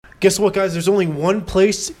Guess what, guys? There's only one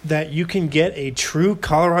place that you can get a true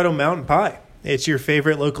Colorado mountain pie. It's your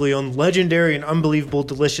favorite locally owned, legendary, and unbelievable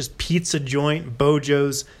delicious pizza joint,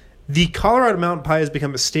 Bojo's. The Colorado mountain pie has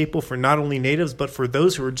become a staple for not only natives, but for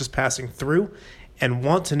those who are just passing through and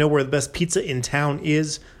want to know where the best pizza in town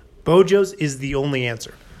is. Bojo's is the only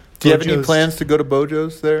answer. Do you have any plans to go to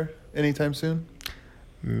Bojo's there anytime soon?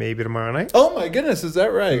 Maybe tomorrow night. Oh, my goodness. Is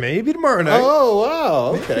that right? Maybe tomorrow night. Oh,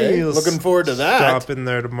 wow. Okay. Looking forward to that. Stop in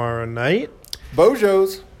there tomorrow night.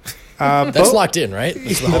 Bojo's. That's locked in, right?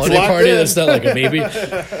 That's the holiday party. in. That's not like a maybe.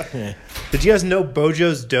 Yeah. Did you guys know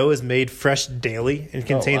Bojo's dough is made fresh daily and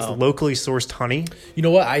contains locally sourced honey? You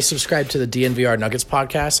know what? I subscribe to the DNVR Nuggets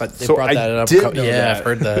podcast. They So brought that I up. did know Yeah, that. I've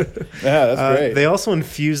heard that. Yeah, that's great. They also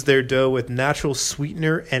infuse their dough with natural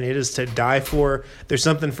sweetener, and it is to die for. There's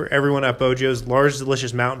something for everyone at Bojo's. Large,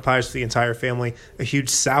 delicious mountain pies for the entire family. A huge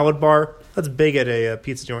salad bar. That's big at a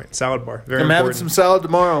pizza joint. Salad bar. Very I'm important. having some salad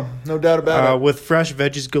tomorrow. No doubt about it. With fresh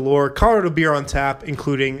veggies galore, Colorado beer on tap,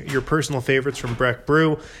 including your personal favorites from Breck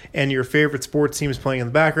Brew and your favorite sports teams playing in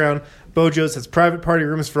the background. Bojo's has private party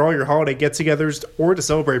rooms for all your holiday get-togethers or to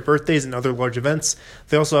celebrate birthdays and other large events.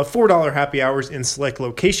 They also have $4 happy hours in select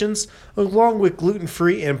locations, along with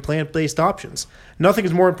gluten-free and plant-based options. Nothing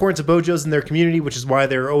is more important to Bojo's in their community, which is why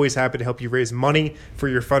they're always happy to help you raise money for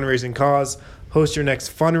your fundraising cause. Host your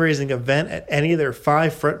next fundraising event at any of their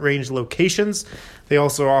 5 Front Range locations. They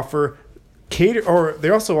also offer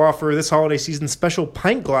this holiday season special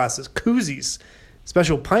pint glasses, koozies.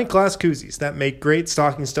 Special pint glass koozies that make great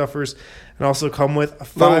stocking stuffers and also come with a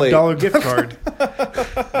 $5 gift card.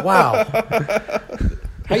 Wow.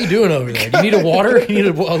 How you doing over there? Do you need a water? You need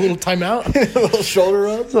a little timeout? A little shoulder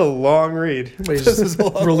rub. It's a long read.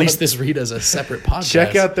 Release this read as a separate podcast.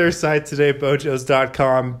 Check out their site today,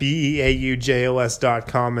 bojos.com,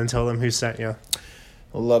 BEAUJOS.com, and tell them who sent you.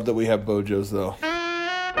 I love that we have Bojo's, though.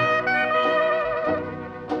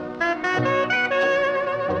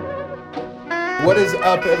 What is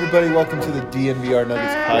up, everybody? Welcome to the DNVR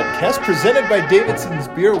Nuggets podcast, presented by Davidson's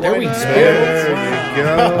Beer. There we Wine, go. There you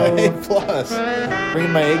go. A plus.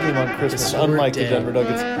 Bringing my A game on Christmas, Yes, unlike we're the dead. Denver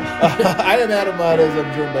Nuggets. I am Adam Mares.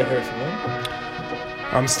 I'm joined by Harrison Lynn.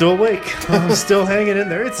 I'm still awake. I'm still hanging in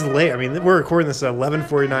there. It's late. I mean, we're recording this at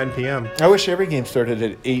 11:49 p.m. I wish every game started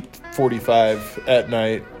at 8:45 at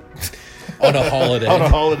night On a holiday. on a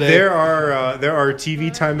holiday. There are TV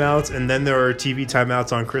timeouts, and then there are TV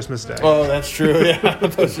timeouts on Christmas Day. Oh, that's true. Yeah,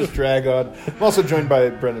 those just drag on. I'm also joined by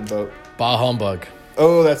Brendan Boat. Bah humbug.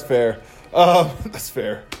 Oh, that's fair. That's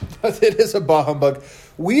fair. It is a bah humbug.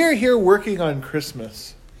 We are here working on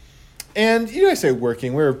Christmas. And, I say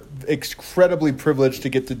working. We're incredibly privileged to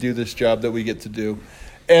get to do this job that we get to do.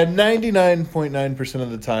 And 99.9% of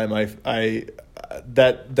the time,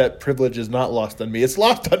 that privilege is not lost on me. It's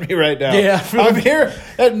lost on me right now. Yeah. I'm here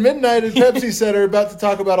at midnight at Pepsi Center about to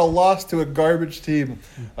talk about a loss to a garbage team.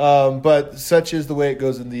 But such is the way it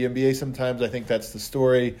goes in the NBA sometimes. I think that's the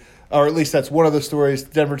story. Or at least that's one of the stories.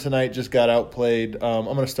 Denver tonight just got outplayed. I'm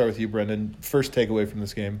going to start with you, Brendan. First takeaway from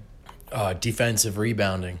this game. Defensive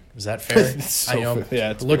rebounding. Is that fair? It's so I know. fair.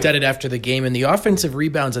 Yeah, it's looked fair. at it after the game, and the offensive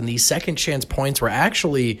rebounds and these second chance points were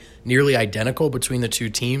actually nearly identical between the two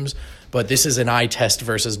teams. But this is an eye test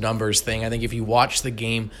versus numbers thing. I think if you watch the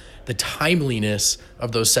game, the timeliness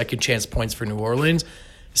of those second chance points for New Orleans,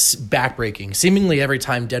 backbreaking. Seemingly every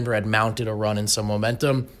time Denver had mounted a run and some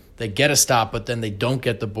momentum, they get a stop, but then they don't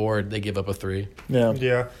get the board. They give up a three.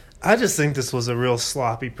 Yeah. I just think this was a real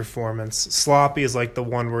sloppy performance. Sloppy is like the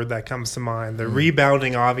one word that comes to mind. The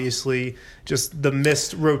rebounding, obviously, just the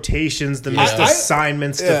missed rotations, the missed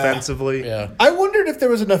assignments defensively. Yeah. I wondered if there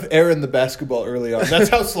was enough air in the basketball early on. That's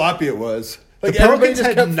how sloppy it was. Like, The Pelicans everybody just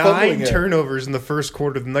had kept 9 fumbling it. turnovers in the first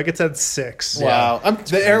quarter. The Nuggets had 6. Wow.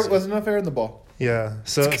 The air wasn't enough air in the ball. Yeah.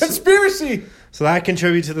 So Conspiracy. that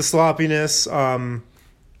contributed to the sloppiness.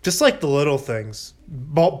 Just like the little things.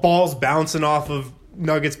 Balls bouncing off of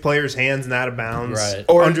Nuggets players' hands and out of bounds. Right.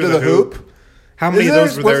 Or under into the the hoop. hoop. How many of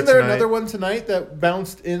those were there Wasn't there tonight? another one tonight that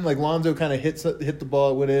bounced in? Like Lonzo kind of hit the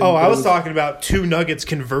ball, it went in. Oh, I but it was talking about 2 Nuggets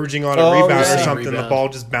converging on a Oh, rebound yeah. or something. Rebound. The ball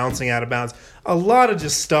just bouncing out of bounds. A lot of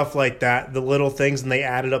just stuff like that, the little things, and they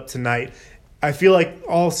added up tonight. I feel like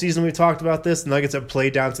all season we talked about this. The Nuggets have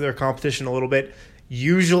played down to their competition a little bit.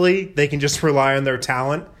 Usually they can just rely on their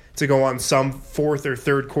talent to go on some fourth or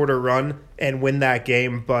third quarter run and win that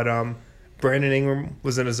game. But Brandon Ingram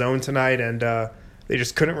was in his zone tonight, and they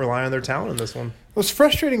just couldn't rely on their talent in this one. What's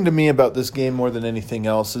frustrating to me about this game more than anything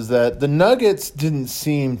else is that the Nuggets didn't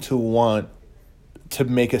seem to want to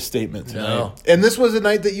make a statement tonight. No. And this was a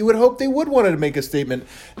night that you would hope they would want to make a statement.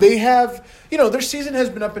 They have, their season has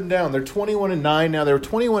been up and down. They're 21-9 now. They were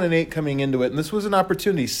 21-8 coming into it, and this was an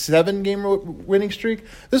opportunity. 7-game winning streak.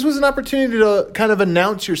 This was an opportunity to kind of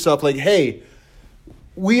announce yourself, like, hey,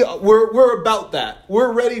 we're about that.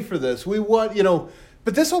 We're ready for this. We want,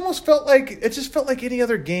 But this almost felt like any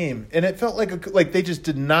other game, and it felt like they just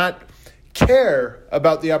did not care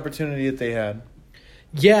about the opportunity that they had.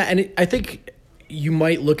 Yeah, and I think you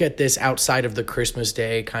might look at this outside of the Christmas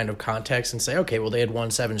Day kind of context and say, okay, well, they had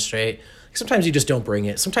won 7 straight. Sometimes you just don't bring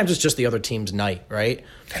it. Sometimes it's just the other team's night, right?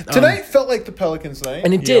 Tonight felt like the Pelicans' night.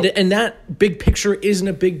 And it did. And that big picture isn't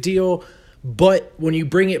a big deal. But when you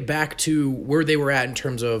bring it back to where they were at in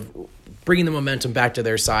terms of bringing the momentum back to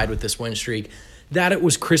their side with this win streak, that it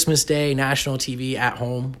was Christmas Day, national TV, at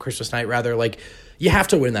home, Christmas night, rather, you have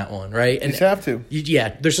to win that one, right? And you have to.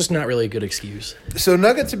 There's just not really a good excuse. So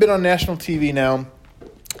Nuggets have been on national TV now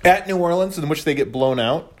at New Orleans, in which they get blown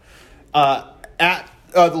out. At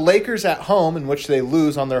the Lakers at home, in which they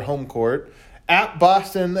lose on their home court. At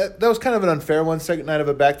Boston, that was kind of an unfair one, second night of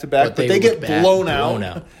a back-to-back, but they get blown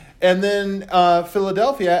out. And then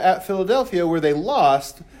Philadelphia, where they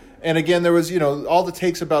lost. And again, there was, all the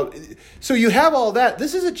takes about. So you have all that.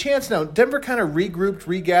 This is a chance now. Denver kind of regrouped,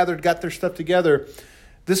 regathered, got their stuff together.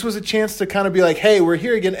 This was a chance to kind of be like, hey, we're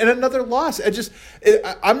here again. And another loss. I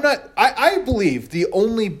believe the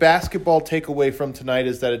only basketball takeaway from tonight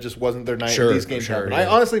is that it just wasn't their night. These games happened. Yeah. I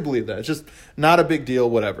honestly believe that. It's just not a big deal,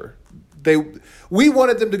 whatever. We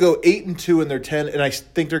wanted them to go 8-2 in their 10, and I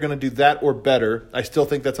think they're going to do that or better. I still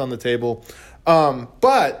think that's on the table.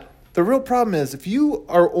 But the real problem is if you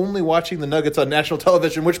are only watching the Nuggets on national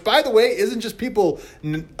television, which, by the way, isn't just people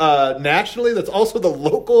nationally, that's also the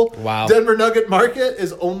local Denver Nugget market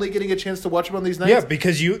is only getting a chance to watch them on these nights. Yeah,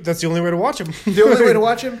 because that's the only way to watch them. The only way to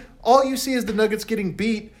watch them. All you see is the Nuggets getting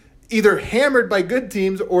beat, either hammered by good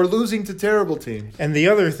teams or losing to terrible teams. And the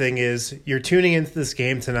other thing is you're tuning into this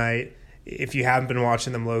game tonight. If you haven't been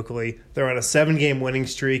watching them locally, they're on a 7-game winning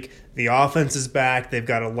streak. The offense is back. They've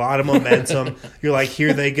got a lot of momentum. You're like,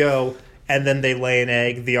 here they go. And then they lay an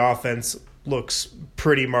egg. The offense looks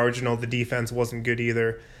pretty marginal. The defense wasn't good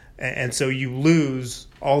either. And so you lose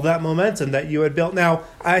all that momentum that you had built. Now,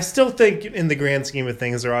 I still think in the grand scheme of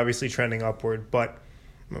things, they're obviously trending upward. But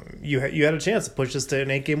you had a chance to push this to an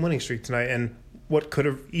 8-game winning streak tonight. And what could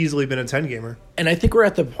have easily been a 10-gamer. And I think we're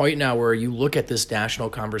at the point now where you look at this national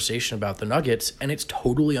conversation about the Nuggets, and it's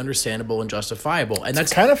totally understandable and justifiable. And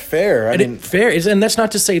that's kind of fair. And that's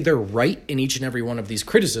not to say they're right in each and every one of these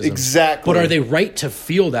criticisms. Exactly. But are they right to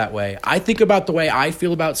feel that way? I think about the way I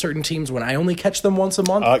feel about certain teams when I only catch them once a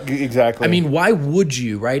month. Exactly. I mean, why would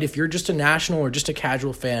you, right? If you're just a national or just a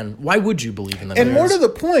casual fan, why would you believe in them? And more to the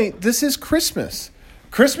point, this is Christmas.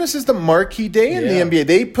 Christmas is the marquee day in the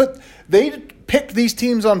NBA. They picked these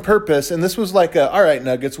teams on purpose, and this was like, all right,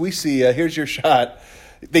 Nuggets, we see you. Here's your shot.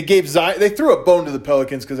 They gave Zion. They threw a bone to the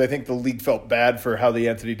Pelicans because I think the league felt bad for how the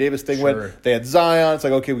Anthony Davis thing went. They had Zion. It's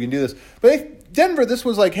like, okay, we can do this. But Denver, this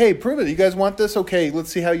was like, hey, prove it. You guys want this? Okay, let's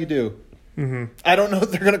see how you do. Mm-hmm. I don't know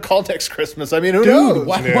if they're going to call next Christmas. I mean, who knows?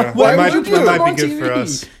 Why might would you that might be on good TV? for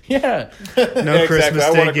us. Yeah. No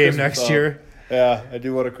Christmas Day game next year. Yeah, I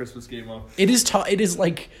do want a Christmas game off. It is tough. It is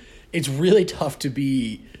it's really tough to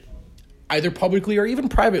be either publicly or even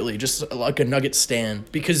privately just like a Nugget stan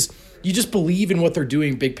because you just believe in what they're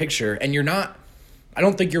doing big picture, and you're not. I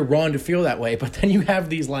don't think you're wrong to feel that way, but then you have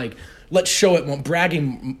these let's show it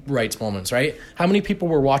bragging rights moments, right? How many people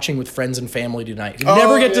were watching with friends and family tonight? You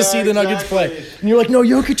never get to see the Nuggets play, and you're like, no,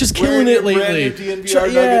 Jokic is killing it lately. Nuggets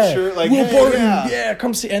shirt, like, Will hey, Barton,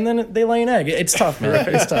 come see, and then they lay an egg. It's tough, man.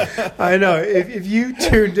 It's tough. I know. If you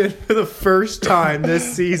tuned in for the first time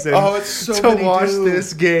this season to watch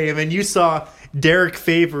this game, and you saw Derek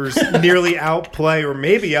Favors nearly outplay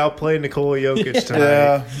Nikola Jokic tonight.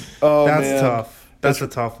 Yeah. Oh, that's tough. That's a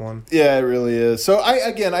tough one. Yeah, it really is. So,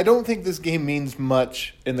 I don't think this game means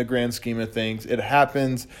much in the grand scheme of things. It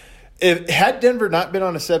happens. Had Denver not been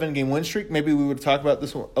on a 7-game win streak, maybe we would talk about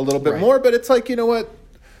this a little bit more. But it's like, you know what?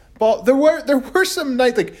 There were some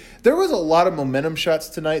nights, there was a lot of momentum shots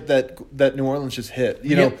tonight that New Orleans just hit.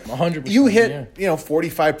 100%. You hit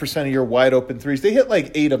 45% of your wide open threes. They hit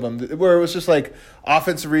 8 of them, where it was just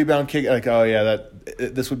offensive rebound kick.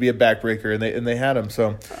 This would be a backbreaker, and they had them.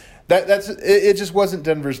 So. It just wasn't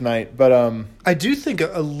Denver's night, but I do think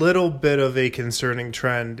a little bit of a concerning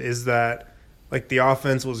trend is that the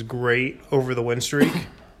offense was great over the win streak,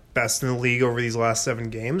 best in the league over these last 7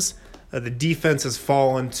 games. The defense has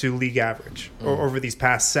fallen to league average over these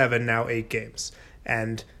past 7, now 8 games,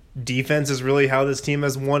 and defense is really how this team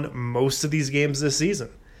has won most of these games this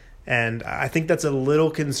season. And I think that's a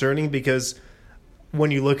little concerning because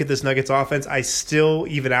when you look at this Nuggets offense, I still,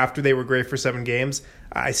 even after they were great for 7 games,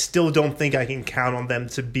 I still don't think I can count on them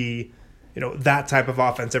to be, that type of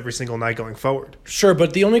offense every single night going forward. Sure,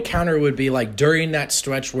 but the only counter would be like during that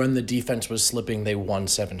stretch when the defense was slipping, they won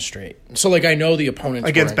 7 straight. So like I know the opponents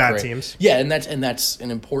against weren't bad great. teams. Yeah, and that's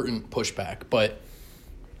an important pushback. But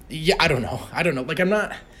yeah, I don't know. Like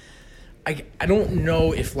I don't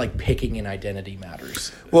know if like picking an identity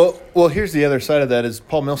matters. Well, here's the other side of that is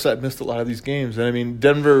Paul Millsap missed a lot of these games. And I mean,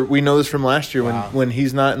 Denver, we know this from last year when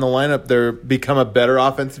he's not in the lineup, they're become a better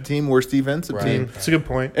offensive team, worse defensive team. That's a good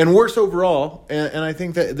point. And worse overall. And I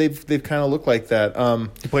think that they've kind of looked like that.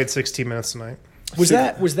 He played 16 minutes tonight. Was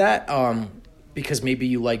that because maybe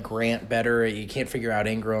you like Grant better? You can't figure out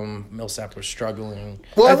Ingram. Millsap was struggling.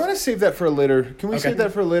 Well, I want to save that for a later. Can we save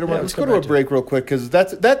that for a later one? Let's go to a break real quick because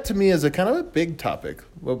that to me is a kind of a big topic.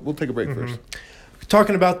 We'll take a break first.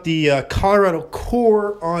 Talking about the Colorado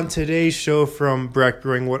Core on today's show from Breck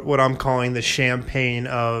Brewing, what I'm calling the champagne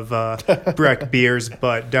of Breck beers,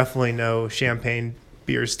 but definitely no champagne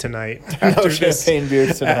beers tonight. Beers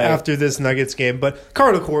tonight. After this Nuggets game. But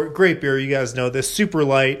Colorado Core, great beer. You guys know this. Super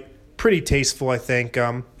light. Pretty tasteful, I think.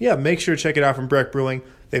 Make sure to check it out from Breck Brewing.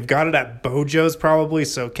 They've got it at Bojo's probably,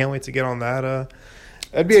 so can't wait to get on that.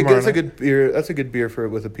 That's a good beer. That's a good beer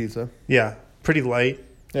with a pizza. Yeah, pretty light.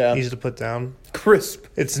 Yeah, easy to put down. Crisp.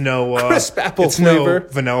 It's no crisp apple it's flavor. No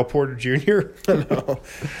Vanilla Porter Jr. No,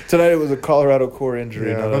 tonight it was a Colorado Core injury.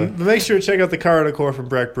 Yeah, but make sure to check out the Colorado Core from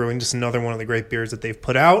Breck Brewing. Just another one of the great beers that they've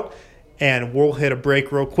put out. And we'll hit a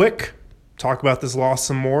break real quick. Talk about this loss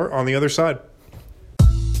some more on the other side.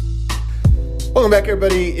 Welcome back,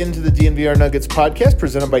 everybody, into the DNVR Nuggets podcast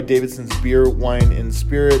presented by Davidson's Beer, Wine, and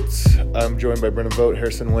Spirits. I'm joined by Brendan Vogt,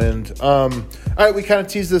 Harrison Wind. All right, we kind of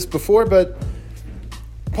teased this before, but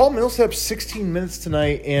Paul Millsap, 16 minutes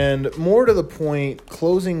tonight, and more to the point,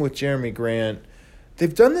 closing with Jeremy Grant.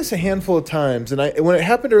 They've done this a handful of times, and when it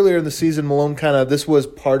happened earlier in the season, Malone this was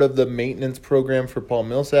part of the maintenance program for Paul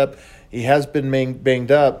Millsap. He has been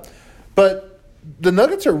banged up, but the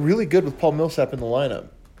Nuggets are really good with Paul Millsap in the lineup.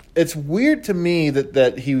 It's weird to me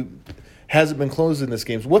that he hasn't been closed in this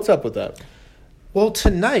game. What's up with that? Well,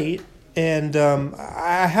 tonight, and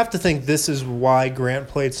I have to think this is why Grant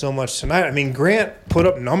played so much tonight. I mean, Grant put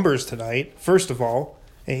up numbers tonight, first of all.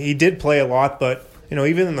 He did play a lot, but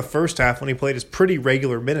even in the first half when he played his pretty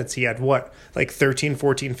regular minutes, he had, 13,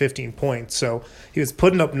 14, 15 points. So he was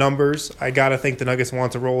putting up numbers. I got to think the Nuggets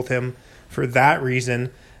want to roll with him for that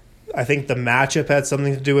reason. I think the matchup had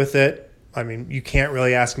something to do with it. I mean, you can't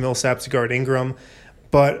really ask Millsap to guard Ingram,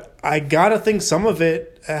 but I got to think some of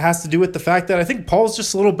it has to do with the fact that I think Paul's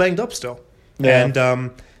just a little banged up still. Yeah.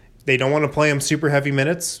 And they don't want to play him super heavy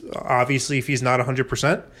minutes, obviously, if he's not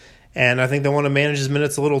 100%. And I think they want to manage his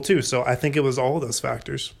minutes a little too. So I think it was all of those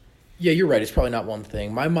factors. Yeah, you're right. It's probably not one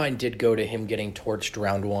thing. My mind did go to him getting torched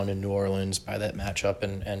round 1 in New Orleans by that matchup,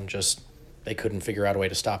 and just they couldn't figure out a way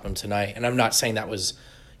to stop him tonight. And I'm not saying that was...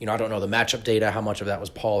 I don't know the matchup data, how much of that was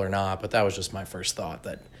Paul or not, but that was just my first thought,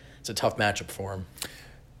 that it's a tough matchup for him.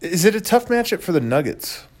 Is it a tough matchup for the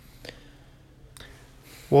Nuggets?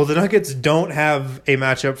 Well, the Nuggets don't have a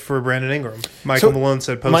matchup for Brandon Ingram. Michael Malone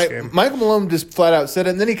said post-game. Michael Malone just flat out said it,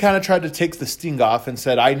 and then he kind of tried to take the sting off and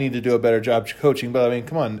said, I need to do a better job coaching. But, I mean,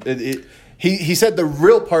 come on. He said the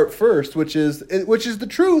real part first, which is the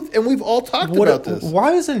truth, and we've all talked about this.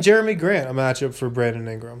 Why isn't Jeremy Grant a matchup for Brandon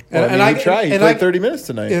Ingram? He tried. He played 30 minutes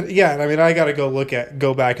tonight. I got to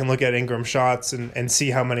go back and look at Ingram shots and see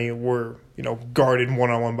how many were guarded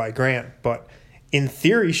one-on-one by Grant. But in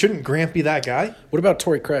theory, shouldn't Grant be that guy? What about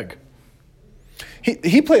Torrey Craig?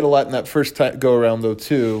 He played a lot in that first go around though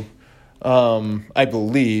too. I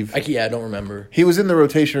believe. I don't remember. He was in the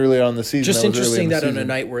rotation early on in the season. Just interesting that on a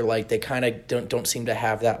night where they kind of don't seem to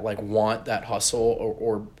have that want, that hustle,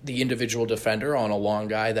 or the individual defender on a long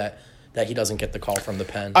guy that he doesn't get the call from the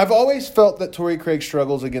pen. I've always felt that Torrey Craig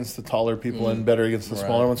struggles against the taller people and better against the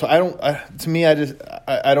smaller ones. So I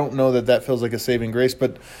don't know that feels like a saving grace.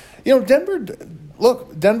 But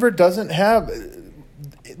Denver doesn't have.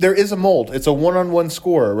 There is a mold. It's a one-on-one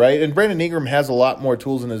scorer, right? And Brandon Ingram has a lot more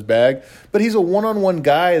tools in his bag, but he's a one-on-one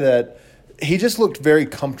guy that he just looked very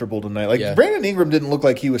comfortable tonight. Brandon Ingram didn't look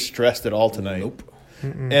like he was stressed at all tonight. Nope.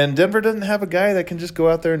 Mm-mm. And Denver doesn't have a guy that can just go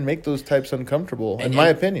out there and make those types uncomfortable, in my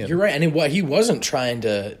opinion. You're right. And he wasn't trying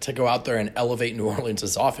to go out there and elevate New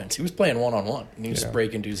Orleans' offense. He was playing one-on-one, and he was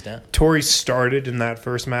breaking dudes down. Torrey started in that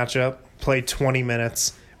first matchup, played 20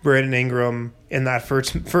 minutes. Brandon Ingram in that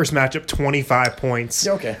first matchup, 25 points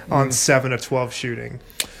on 7 of 12 shooting.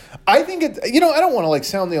 I think it. I don't want to like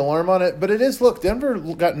sound the alarm on it, but it is. Look, Denver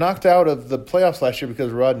got knocked out of the playoffs last year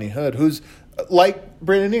because of Rodney Hood, who's like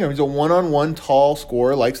Brandon Ingram. He's a one-on-one tall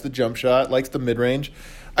scorer, likes the jump shot, likes the mid-range.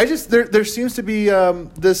 There seems to be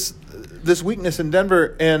this weakness in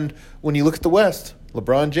Denver, and when you look at the West,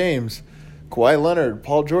 LeBron James, Kawhi Leonard,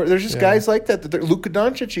 Paul George, there's just guys like that. Luka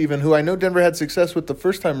Doncic, even, who I know Denver had success with the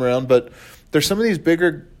first time around, but there's some of these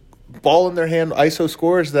bigger ball in their hand ISO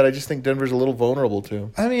scorers that I just think Denver's a little vulnerable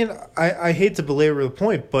to. I mean, I hate to belabor the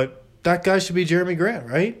point, but that guy should be Jeremy Grant,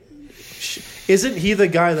 right? Isn't he the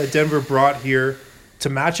guy that Denver brought here to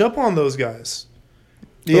match up on those guys?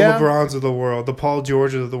 The LeBrons of the world, the Paul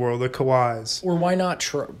Georges of the world, the Kawhis. Or why not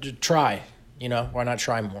try? Why not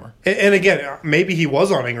try more? And again, maybe he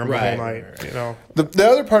was on Ingram the whole night. Right. The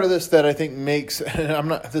other part of this that I think makes,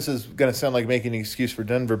 and this is going to sound like making an excuse for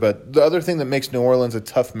Denver, but the other thing that makes New Orleans a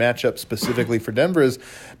tough matchup specifically for Denver is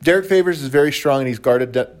Derek Favors is very strong and he's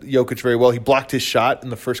guarded Jokic very well. He blocked his shot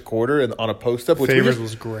in the first quarter and on a post up. Favors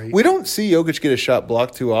was great. We don't see Jokic get a shot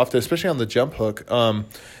blocked too often, especially on the jump hook.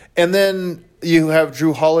 And then you have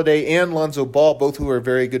Drew Holiday and Lonzo Ball, both who are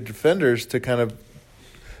very good defenders, to kind of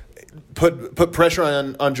put pressure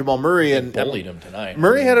on Jamal Murray, and bullied him tonight.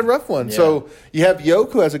 Murray had a rough one. Yeah. So you have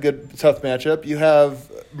Yoke, who has a good tough matchup. You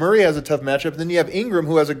have Murray has a tough matchup. Then you have Ingram,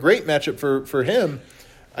 who has a great matchup for him.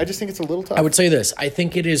 I just think it's a little tough. I would say this. I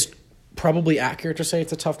think it is probably accurate to say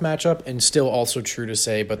it's a tough matchup, and still also true to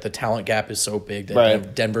say, but the talent gap is so big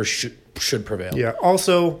that Denver should prevail. Yeah.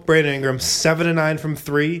 Also, Brandon Ingram 7-9 from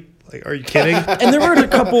 3. Like, are you kidding? And there were a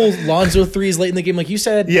couple Lonzo threes late in the game. Like you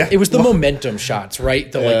said, it was the momentum shots, right?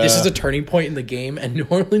 This is a turning point in the game, and New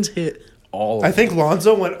Orleans hit all of them. I think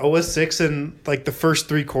Lonzo went 0-6 in like the first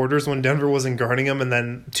 3 quarters when Denver wasn't guarding him, and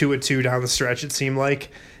then 2-2 down the stretch, it seemed like.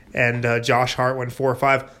 And Josh Hart went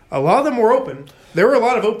 4-5. A lot of them were open. There were a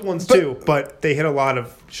lot of open ones too, but they hit a lot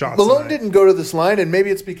of shots. Malone didn't go to this line, and maybe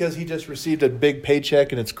it's because he just received a big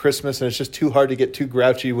paycheck and it's Christmas and it's just too hard to get too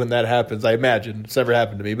grouchy when that happens. I imagine. It's never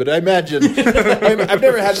happened to me, but I imagine. I've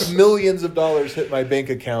never had millions of dollars hit my bank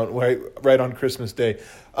account right on Christmas Day.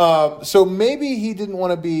 So maybe he didn't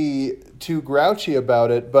want to be too grouchy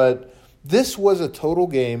about it, but this was a total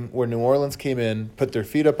game where New Orleans came in, put their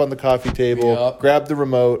feet up on the coffee table, grabbed the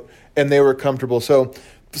remote, and they were comfortable. So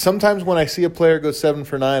sometimes when I see a player go 7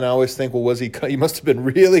 for 9, I always think, well, he must have been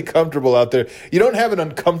really comfortable out there. You don't have an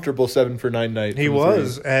uncomfortable 7 for 9 night. He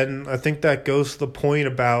was, and I think that goes to the point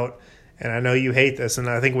about, and I know you hate this, and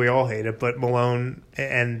I think we all hate it, but Malone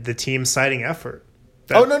and the team citing effort.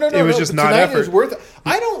 No. It was just not effort.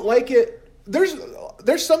 I don't like it.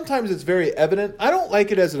 There's sometimes it's very evident. I don't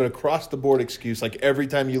like it as an across-the-board excuse, like every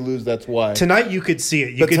time you lose, that's why. Tonight you could see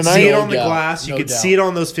it. You could see it on the glass. You could see it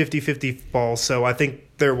on those 50-50 balls. So I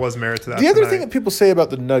think there was merit to that. The other thing that people say about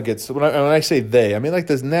the Nuggets, when I say they, I mean like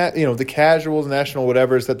this, the casuals, national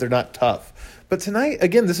whatever, is that they're not tough. But tonight,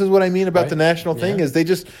 again, this is what I mean about the national thing, is they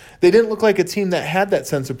didn't look like a team that had that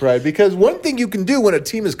sense of pride. Because one thing you can do when a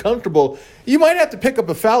team is comfortable, you might have to pick up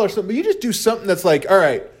a foul or something, but you just do something that's like, all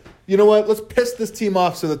right, you know what? Let's piss this team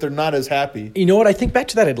off so that they're not as happy. You know what? I think back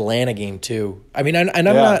to that Atlanta game too. I mean,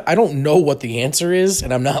 I don't know what the answer is,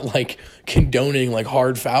 and I'm not like condoning like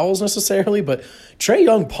hard fouls necessarily, but Trae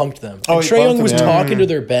Young punked them. Trae Young was talking to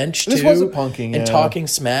their bench too. This wasn't punking, and talking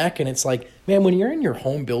smack, and it's like, man, when you're in your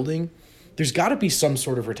home building, there's got to be some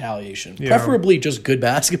sort of retaliation, preferably just good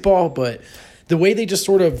basketball. But the way they just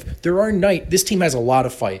sort of, this team has a lot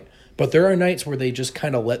of fight. But there are nights where they just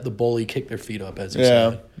kind of let the bully kick their feet up, as you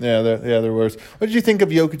said. There was. What did you think of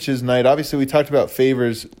Jokic's night? Obviously, we talked about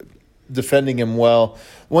Favors defending him well.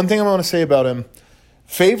 One thing I want to say about him,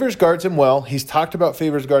 Favors guards him well. He's talked about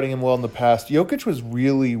Favors guarding him well in the past. Jokic was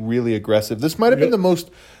really, really aggressive. This might have been the most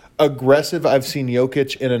aggressive I've seen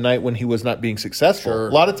Jokic in a night when he was not being successful. Sure.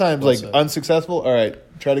 A lot of times, unsuccessful. All right,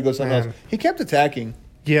 try to go something else. He kept attacking.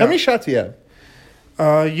 Yeah. How many shots he had?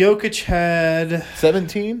 Jokic had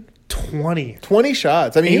 17? 20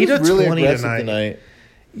 shots. I mean, he was really aggressive tonight.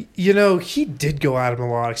 He did go at him a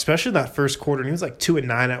lot, especially in that first quarter. And he was like 2-9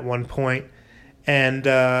 at one point. And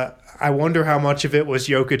I wonder how much of it was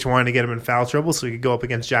Jokic wanting to get him in foul trouble so he could go up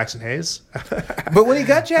against Jackson Hayes. But when he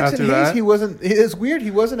got Jackson Hayes, he wasn't. It's weird. He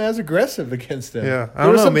wasn't as aggressive against him. Yeah, there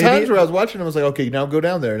were some times where I was watching him. I was like, okay, now go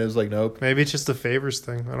down there, and it was like, nope. Maybe it's just a Favors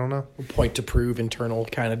thing. I don't know. Point to prove internal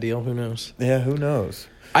kind of deal. Who knows? Yeah, who knows?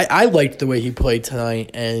 I liked the way he played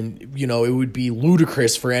tonight, and it would be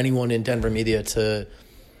ludicrous for anyone in Denver media to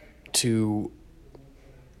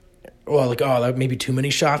that maybe too many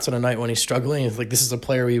shots on a night when he's struggling. It's like, this is a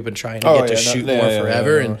player we've been trying to get to shoot more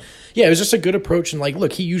forever. And it was just a good approach. And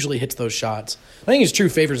look, he usually hits those shots. I think it's true.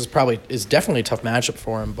 Favors is definitely a tough matchup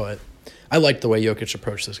for him, but I liked the way Jokic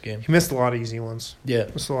approached this game. He missed a lot of easy ones. Yeah.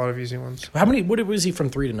 Missed a lot of easy ones. What was he from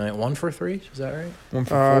 3 tonight? 1 for 3? Is that right? 1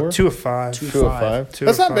 for 4? 2 of 5. 2 2 of 5. Two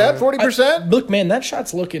That's of not bad. five. 40%. Look, man, that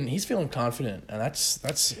shot's looking. He's feeling confident, and that's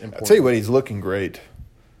important. I'll tell you what, he's looking great.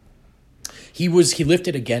 He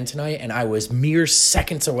lifted again tonight, and I was mere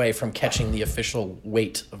seconds away from catching the official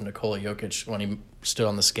weight of Nikola Jokic when he stood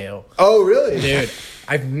on the scale. Oh, really? Dude,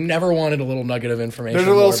 I've never wanted a little nugget of information. There's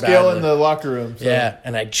a little more scale badly. in the locker room. So. Yeah,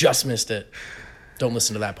 and I just missed it. Don't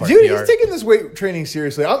listen to that part. Dude, PR. he's taking this weight training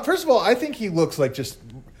seriously. First of all, I think he looks like just.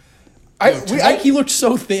 He looked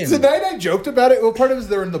so thin. Tonight I joked about it. Well, part of it is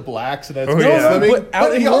they're in the blacks, and it's yeah. But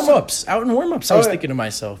out in he also- warm-ups, I was thinking to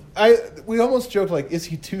myself, we almost joked like, is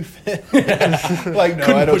he too thin? Like, no,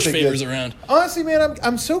 couldn't I don't push think favors that- around. Honestly, man,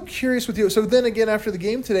 I'm so curious with you. So then again, after the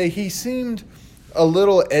game today, he seemed a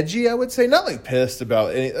little edgy. I would say, not like pissed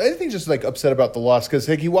about anything. I think just like upset about the loss because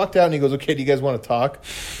like he walked out and he goes, "Okay, do you guys want to talk?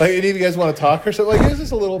 Like, any of you guys want to talk or something?" Like, it was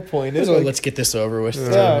just a little pointed. So Like, let's get this over with.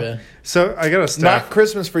 Yeah. So I got a stat. not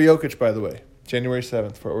Christmas for Jokic, by the way. January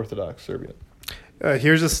 7th for Orthodox Serbian.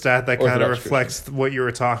 Here's a stat that kind of Orthodox reflects what you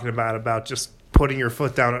were talking about just putting your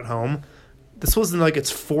foot down at home. This was like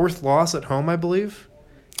its 4th loss at home, I believe.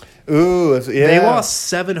 Ooh, yeah. They lost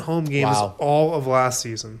 7 home games Wow. all of last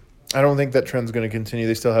season. I don't think that trend's going to continue.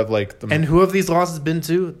 They still have like the And who have these losses been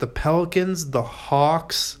to? The Pelicans, the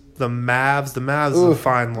Hawks, the Mavs. The Mavs is a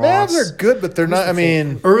fine loss. Mavs are good, but they're not. I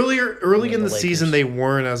mean, Early And in the the season, Lakers. they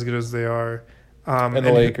weren't as good as they are. And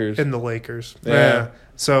the Lakers. And the Lakers. Yeah.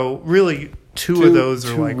 So really, two of those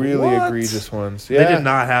are two like really what? egregious ones. Yeah, They did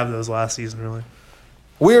not have those last season, really.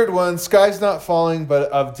 Weird one. Sky's not falling,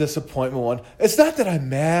 but of disappointment one. It's not that I'm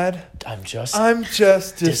mad. I'm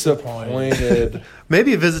just disappointed.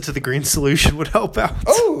 Maybe a visit to the Green Solution would help out.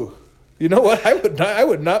 Oh, you know what? I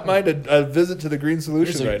would not mind a visit to the Green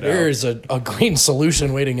Solution right now. There's a green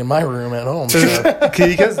solution waiting in my room at home. So.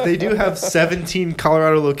 Because they do have 17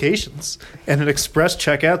 Colorado locations and an express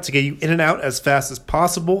checkout to get you in and out as fast as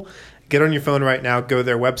possible. Get on your phone right now. Go to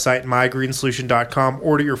their website, mygreensolution.com.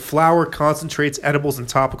 Order your flour, concentrates, edibles, and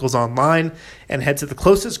topicals online. And head to the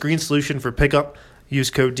closest Green Solution for pickup. Use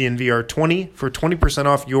code DNVR20 for 20%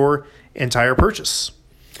 off your entire purchase.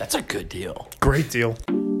 That's a good deal. Great deal.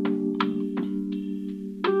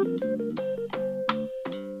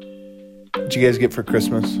 What you guys get for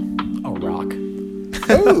Christmas? A rock.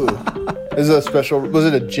 Ooh. Is it a special? Was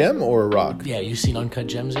it a gem or a rock? Yeah, you seen Uncut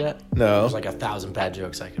Gems yet? No. There's like 1,000 bad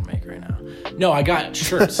jokes I can make right now. No, I got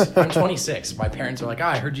shirts. I'm 26. My parents are like,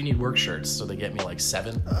 I heard you need work shirts, so they get me like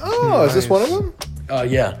 7. Oh, is this one of them?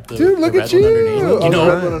 Yeah. Dude, look red at you. one underneath. Oh, You the know,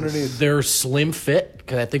 red one underneath. they're slim fit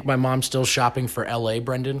because I think my mom's still shopping for LA,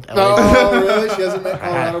 Brendan. LA. Oh, really? She hasn't met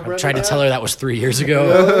Colorado, I Brenda? tried to tell her that was 3 years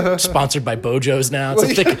ago. Sponsored by Bojo's now. It's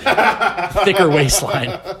a thicker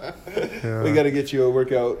waistline. We got to get you a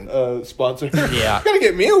workout sponsor. Yeah. Got to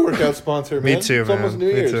get me a workout sponsor, man. Me too, It's man. almost New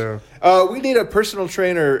Me Year's. too. We need a personal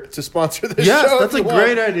trainer to sponsor this Yes, show. that's if a you want.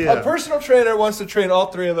 great idea. A personal trainer wants to train all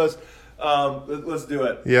 3 of us. Let's do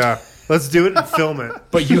it. Yeah. Let's do it and film it.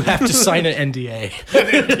 But you have to sign an NDA.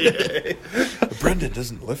 Brendan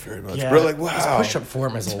doesn't lift very much. Yeah, We're like, his wow. push-up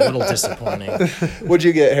form is a little disappointing. What'd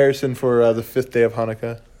you get, Harrison, for the 5th day of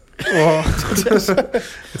Hanukkah? Well,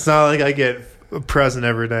 it's not like I get a present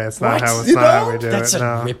every day. It's not What? how You how we know? do That's it. a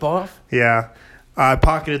No. ripoff. Yeah. I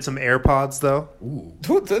pocketed some AirPods though.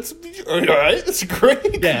 Dude, that's all right. That's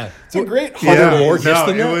great. Yeah. It's a great Yeah, holiday. more gifts no,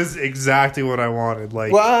 than it that? was exactly what I wanted.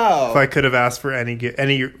 Like, Wow. if I could have asked for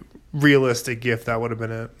any realistic gift, that would have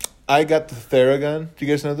been it. I got the Theragun. Do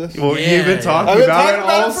you guys know this? Well, Yeah, you've been yeah. talking I've been about talking it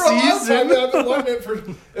about all it for a long season. time. I've been wanting it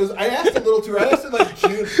for. I asked a little too. I asked it like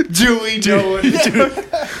June. Do we know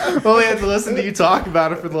it? Only had to listen to you talk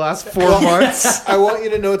about it for the last 4 months. I want you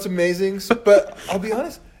to know it's amazing, but I'll be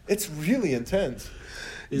honest, it's really intense.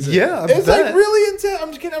 Yeah, It's like really intense. I'm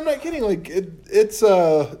just kidding. I'm not kidding. Like it's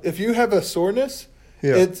if you have a soreness,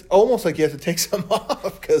 Yeah. it's almost like you have to take some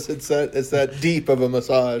off because it's that deep of a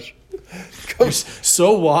massage. You're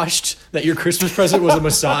so washed that your Christmas present was a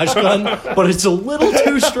massage gun, but it's a little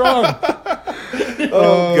too strong.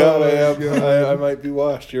 Oh God, I am. I might be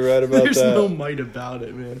washed. You're right about There's that. no might about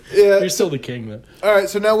it, man. Yeah. You're still the king, man. All right,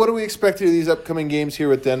 so now what do we expect of these upcoming games here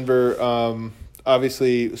with Denver?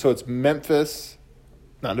 Obviously, so it's Memphis.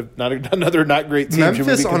 Another not great team. Should we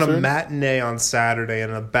Memphis be on a concerned? matinee on Saturday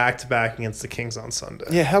and a back-to-back against the Kings on Sunday.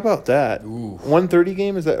 Yeah, how about that? 1:30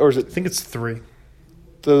 game is that, or is I it think it's 3.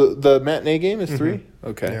 the matinee game is 3?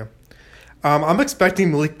 Okay. Yeah. I'm expecting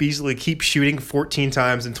Malik Beasley to keep shooting 14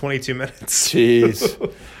 times in 22 minutes.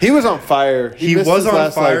 Jeez. He was on fire. He missed was his on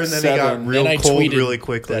last, fire, like, and then 7. he got real Then I cold tweeted really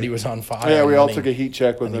quickly. that he was on fire. Yeah, we all and took a heat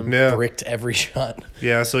check with him. Yeah. bricked every shot.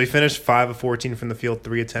 Yeah, so he finished 5 of 14 from the field,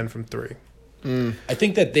 3 of 10 from 3. I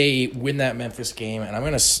think that they win that Memphis game, and I'm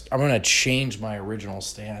gonna change my original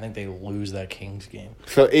stand. I think they lose that Kings game.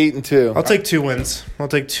 So 8-2. I'll take 2 wins. I'll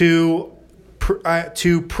take two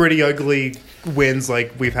pretty ugly wins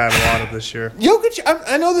like we've had a lot of this year. Jokic,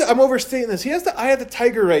 I know that I'm overstating this. He has the eye of the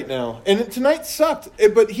tiger right now, and tonight sucked.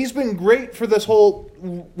 But he's been great for this whole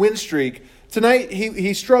win streak. Tonight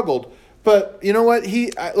he struggled, but you know what?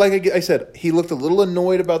 Like I said, he looked a little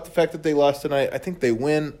annoyed about the fact that they lost tonight. I think they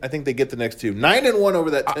win. I think they get the next 2. 9-1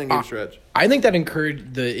 over that 10-game stretch. I think that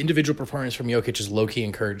the individual performance from Jokic is low-key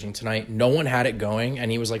encouraging tonight. No one had it going,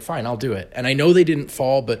 and he was like, fine, I'll do it. And I know they didn't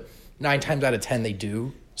fall, but 9 times out of 10 they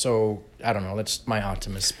do. So, I don't know. That's my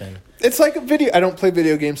optimist spin. It's like a video. I don't play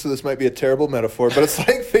video games, so this might be a terrible metaphor, but it's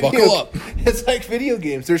like Buckle up. It's like video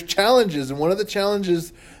games. There's challenges, and one of the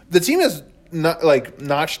challenges, the team has not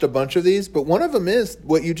notched a bunch of these, but one of them is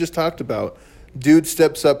what you just talked about. Dude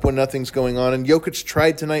steps up when nothing's going on, and Jokic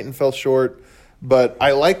tried tonight and fell short. But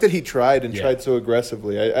I like that he tried and tried so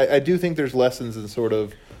aggressively. I do think there's lessons in sort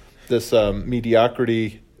of this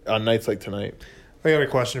mediocrity on nights like tonight. I got a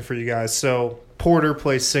question for you guys. So Porter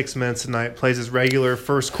plays 6 minutes tonight, plays his regular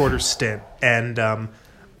first quarter stint, and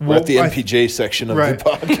we're at the MPJ section of the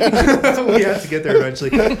podcast. We have to get there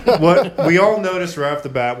eventually. What we all noticed right off the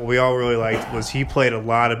bat, what we all really liked was he played a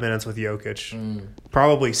lot of minutes with Jokic.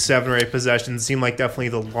 Probably 7 or 8 possessions. Seemed like definitely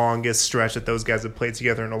the longest stretch that those guys have played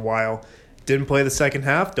together in a while. Didn't play the second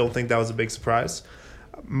half. Don't think that was a big surprise.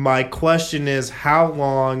 My question is, how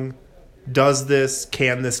long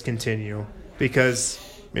can this continue? Because,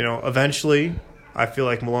 eventually I feel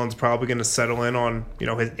like Malone's probably going to settle in on,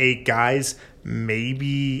 his 8 guys,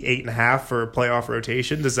 maybe 8.5 for a playoff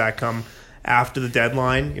rotation. Does that come after the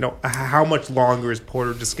deadline? How much longer is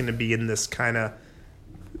Porter just going to be in this kind of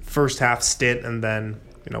first half stint, and then,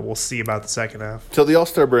 we'll see about the second half. Till the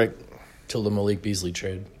All-Star break. Till the Malik Beasley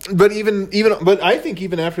trade. But but I think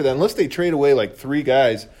even after that, unless they trade away like 3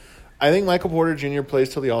 guys, I think Michael Porter Jr. plays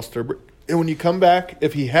till the All-Star break. And when you come back,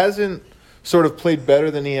 if he hasn't sort of played better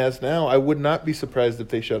than he has now, I would not be surprised if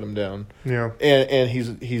they shut him down. Yeah. And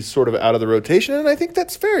he's sort of out of the rotation, and I think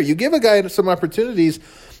that's fair. You give a guy some opportunities.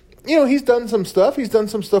 He's done some stuff. He's done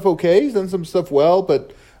some stuff okay. He's done some stuff well,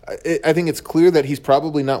 but I think it's clear that he's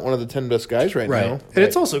probably not one of the 10 best guys right now. And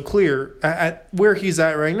it's also clear at where he's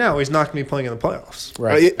at right now, he's not going to be playing in the playoffs.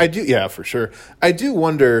 Right. I do, yeah, for sure. I do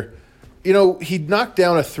wonder, he knocked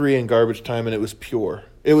down a 3 in garbage time, and it was pure.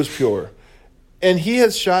 It was pure. And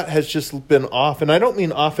his shot has just been off. And I don't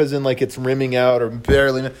mean off as in like it's rimming out or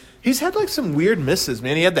barely. He's had like some weird misses,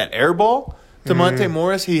 man. He had that air ball to Monte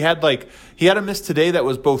Morris. He had a miss today that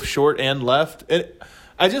was both short and left. And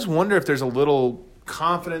I just wonder if there's a little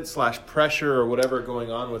confidence / pressure or whatever going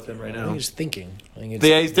on with him right now. I think he's thinking.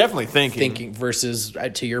 He's definitely thinking. Thinking versus,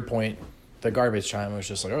 to your point, the garbage time was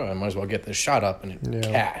just like, I might as well get this shot up and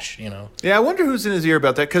cash, Yeah, I wonder who's in his ear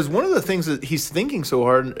about that, because one of the things that he's thinking so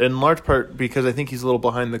hard, in large part because I think he's a little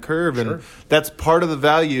behind the curve, and that's part of the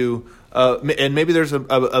value. And maybe there's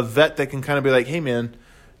a vet that can kind of be like, hey, man,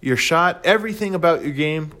 your shot, everything about your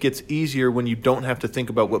game gets easier when you don't have to think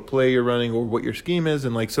about what play you're running or what your scheme is.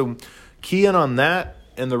 And so key in on that,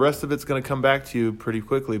 and the rest of it's going to come back to you pretty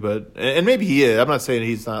quickly. And maybe he is. I'm not saying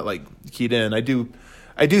he's not keyed in. I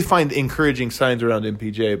do find encouraging signs around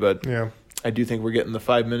MPJ, but I do think we're getting the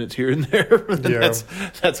 5 minutes here and there.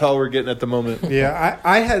 That's all we're getting at the moment. Yeah,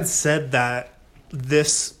 I had said that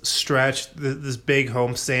this stretch, this big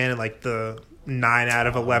homestand, and the 9 out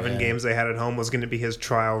of 11 games they had at home was going to be his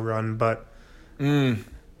trial run, but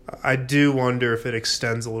I do wonder if it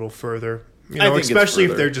extends a little further. Especially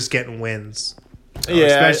if they're just getting wins.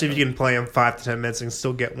 Especially if you can play them 5 to 10 minutes and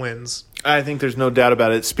still get wins. I think there's no doubt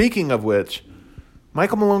about it. Speaking of which,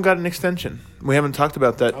 Michael Malone got an extension. We haven't talked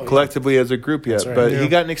about that collectively as a group yet, but he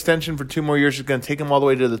got an extension for 2 more years. It's going to take him all the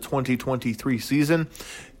way to the 2023 season.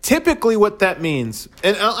 Typically what that means,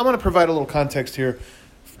 and I'm going to provide a little context here,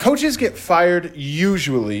 coaches get fired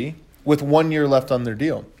usually with 1 year left on their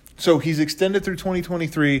deal. So he's extended through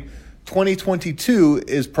 2023. 2022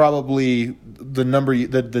 is probably the number,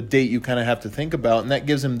 the date you kind of have to think about, and that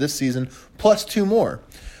gives him this season plus 2 more.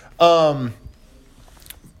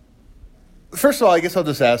 First of all, I guess I'll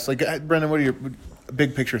just ask, Brendan, what are your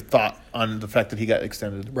big picture thought on the fact that he got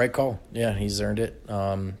extended? Right call. Yeah, he's earned it.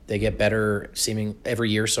 They get better seeming every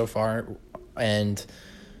year so far. And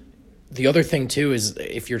the other thing, too, is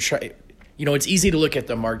if you're it's easy to look at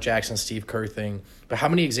the Mark Jackson, Steve Kerr thing, but how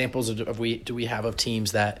many examples do we have of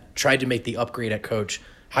teams that tried to make the upgrade at coach,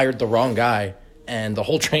 hired the wrong guy, and the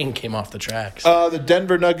whole train came off the tracks? The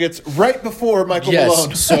Denver Nuggets right before Michael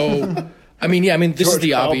Malone. So, this is the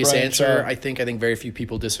George obvious Karl, Brian answer. Shaw. I think very few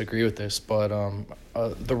people disagree with this, but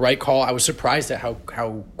the right call. I was surprised at how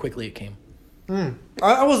quickly it came.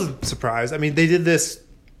 I wasn't surprised. I mean, they did this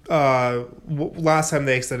last time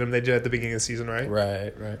they extended him. They did it at the beginning of the season, right?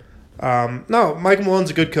 Right. No, Michael Malone's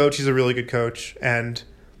a good coach. He's a really good coach, and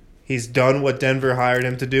he's done what Denver hired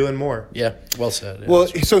him to do and more. Yeah, well said. Yeah, Well,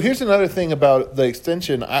 so here's another thing about the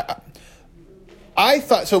extension. I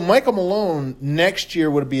thought so. Michael Malone next year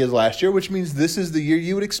would be his last year, which means this is the year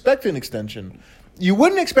you would expect an extension. You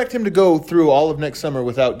wouldn't expect him to go through all of next summer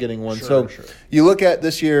without getting one. Sure. You look at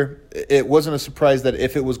this year, it wasn't a surprise that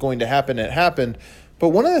if it was going to happen, it happened. But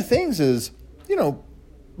one of the things is,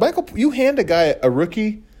 Michael, you hand a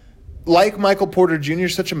rookie like Michael Porter Jr.,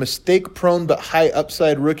 such a mistake-prone but high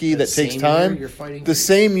upside rookie that takes time. The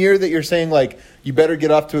same year that you're saying, like, you better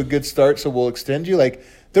get off to a good start so we'll extend you. Like,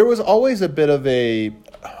 there was always a bit of a,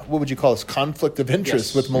 what would you call this, conflict of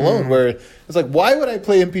interest with Malone, where it's like, why would I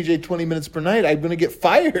play MPJ 20 minutes per night? I'm going to get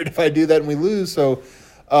fired if I do that and we lose. So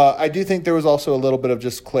I do think there was also a little bit of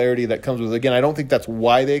just clarity that comes with it. Again, I don't think that's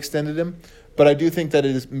why they extended him, but I do think that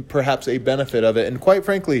it is perhaps a benefit of it. And quite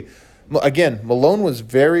frankly, again, Malone was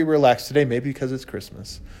very relaxed today, maybe because it's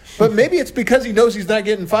Christmas. But maybe it's because he knows he's not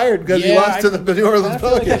getting fired because he lost to the New Orleans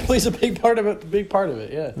Pelicans. Like that plays a big part of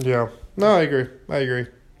it. Yeah. Yeah. No, I agree.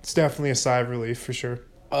 It's definitely a sigh of relief for sure.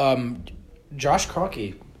 Josh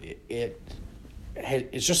Kroenke,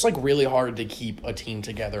 it's just like really hard to keep a team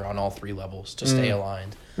together on all three levels to stay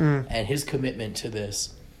aligned. And his commitment to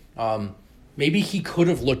this, maybe he could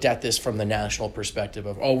have looked at this from the national perspective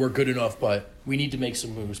of, we're good enough, but we need to make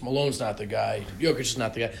some moves. Malone's not the guy. Jokic is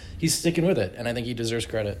not the guy. He's sticking with it, and I think he deserves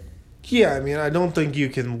credit. Yeah, I mean, I don't think you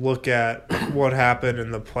can look at what happened in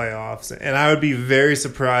the playoffs, and I would be very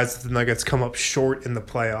surprised if the Nuggets come up short in the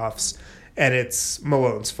playoffs and it's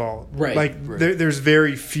Malone's fault. Right. There's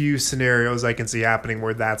very few scenarios I can see happening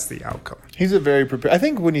where that's the outcome. He's a very prepared. I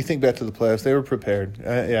think when you think back to the playoffs, they were prepared.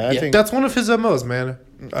 I think that's one of his MOs, man.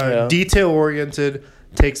 Detail-oriented,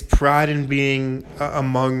 takes pride in being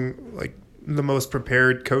among like the most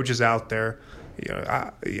prepared coaches out there.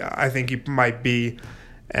 I think he might be.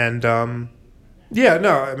 And, I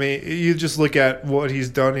mean, you just look at what he's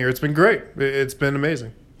done here. It's been great. It's been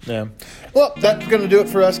amazing. Yeah. Well, that's going to do it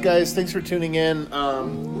for us, guys. Thanks for tuning in.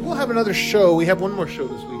 We'll have another show. We have one more show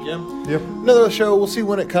this weekend. Yep. Another show. We'll see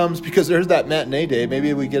when it comes because there's that matinee day.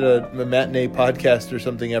 Maybe we get a matinee podcast or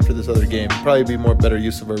something after this other game. Probably be better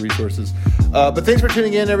use of our resources. But thanks for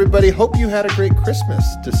tuning in, everybody. Hope you had a great Christmas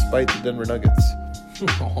despite the Denver Nuggets.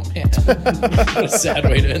 Oh, man. What a sad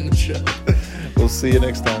way to end the show. We'll see you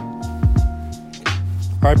next time.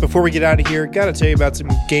 All right, before we get out of here, got to tell you about some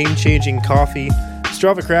game-changing coffee.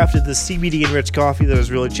 Strava crafted the CBD-enriched coffee that has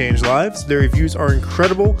really changed lives. Their reviews are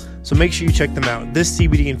incredible, so make sure you check them out. This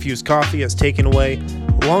CBD-infused coffee has taken away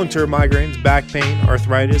long-term migraines, back pain,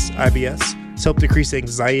 arthritis, IBS. It's helped decrease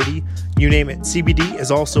anxiety, you name it. CBD is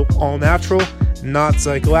also all-natural, not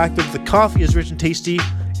psychoactive. The coffee is rich and tasty,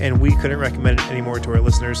 and we couldn't recommend it anymore to our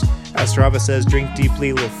listeners. As Strava says, drink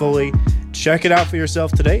deeply, live fully. Check it out for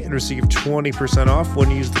yourself today and receive 20% off when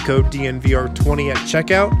you use the code DNVR20 at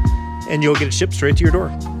checkout, and you'll get it shipped straight to your door.